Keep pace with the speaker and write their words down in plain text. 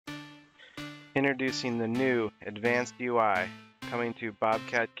Introducing the new Advanced UI coming to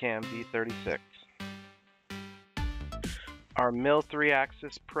Bobcat Cam V36. Our Mill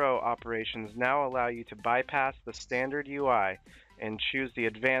 3-Axis Pro operations now allow you to bypass the standard UI and choose the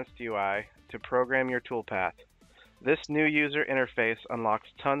Advanced UI to program your toolpath. This new user interface unlocks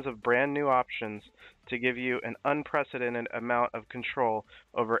tons of brand new options to give you an unprecedented amount of control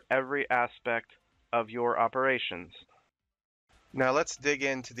over every aspect of your operations. Now let's dig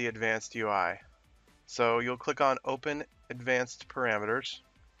into the Advanced UI. So you'll click on Open Advanced Parameters,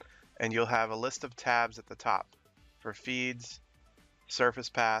 and you'll have a list of tabs at the top for feeds, surface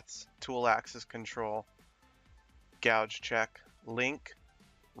paths, tool axis control, gouge check, link,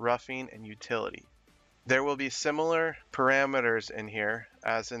 roughing, and utility. There will be similar parameters in here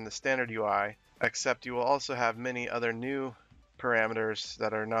as in the standard UI, except you will also have many other new parameters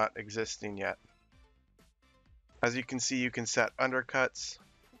that are not existing yet. As you can see, you can set undercuts,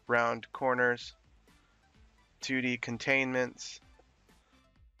 round corners, 2D containments,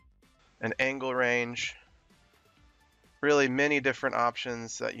 an angle range, really many different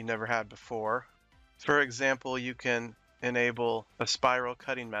options that you never had before. For example, you can enable a spiral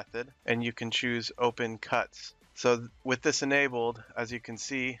cutting method and you can choose open cuts. So with this enabled, as you can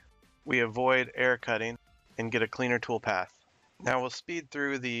see, we avoid air cutting and get a cleaner toolpath. Now we'll speed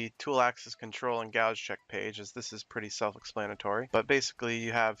through the tool axis control and gouge check page, as this is pretty self-explanatory, but basically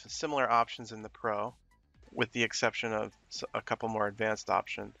you have similar options in the Pro with the exception of a couple more advanced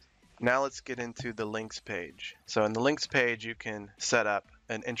options. Now let's get into the links page. So in the links page, you can set up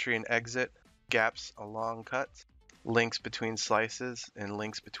an entry and exit, gaps along cuts, links between slices, and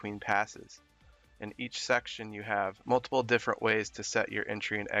links between passes. In each section, you have multiple different ways to set your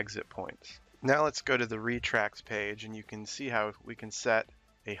entry and exit points. Now let's go to the Retracts page, and you can see how we can set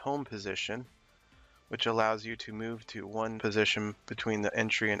a home position, which allows you to move to one position between the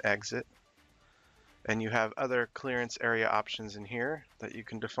entry and exit. And you have other clearance area options in here that you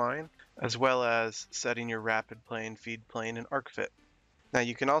can define, as well as setting your rapid plane, feed plane, and arc fit. Now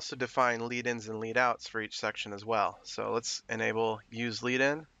you can also define lead-ins and lead-outs for each section as well. So let's enable use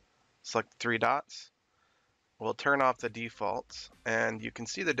lead-in, select the 3 dots. We'll turn off the defaults, and you can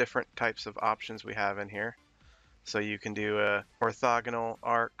see the different types of options we have in here. So you can do a orthogonal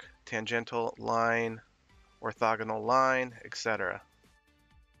arc, tangential line, orthogonal line, etc.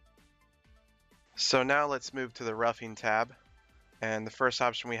 So now let's move to the roughing tab, and the first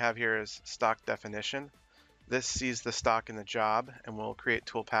option we have here is stock definition. This sees the stock in the job and will create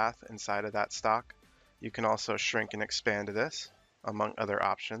toolpath inside of that stock. You can also shrink and expand this, among other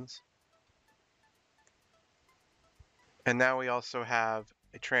options. And now we also have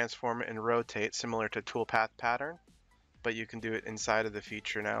a transform and rotate similar to toolpath pattern, but you can do it inside of the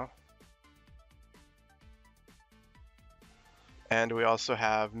feature now. And we also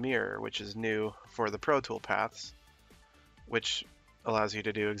have mirror, which is new for the Pro toolpaths, which allows you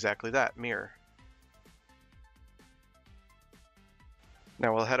to do exactly that, mirror.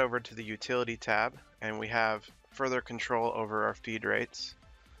 Now we'll head over to the utility tab, and we have further control over our feed rates.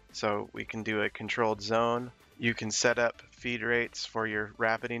 So we can do a controlled zone. You can set up feed rates for your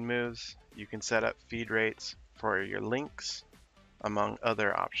rapiding moves. You can set up feed rates for your links, among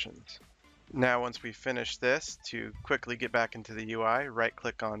other options. Now once we finish this, to quickly get back into the UI,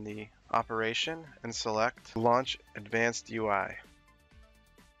 right-click on the operation and select Launch Advanced UI.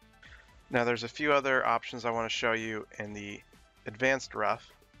 Now there's a few other options I want to show you in the Advanced Rough.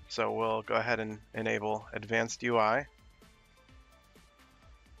 So we'll go ahead and enable Advanced UI.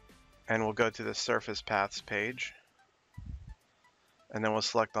 And we'll go to the Surface Paths page. And then we'll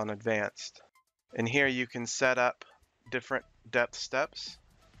select on Advanced. And here you can set up different depth steps,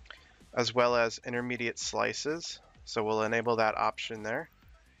 as well as intermediate slices. So we'll enable that option there.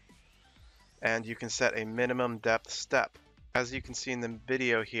 And you can set a minimum depth step. As you can see in the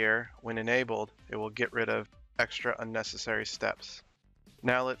video here, when enabled, it will get rid of extra unnecessary steps.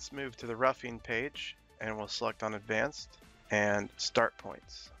 Now let's move to the roughing page, and we'll select on Advanced and Start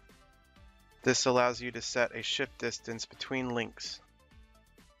Points. This allows you to set a shift distance between links.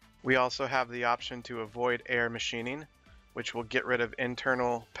 We also have the option to avoid air machining, which will get rid of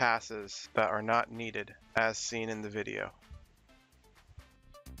internal passes that are not needed, as seen in the video.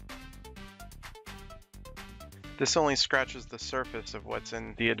 This only scratches the surface of what's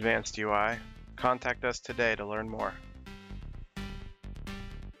in the Advanced UI. Contact us today to learn more.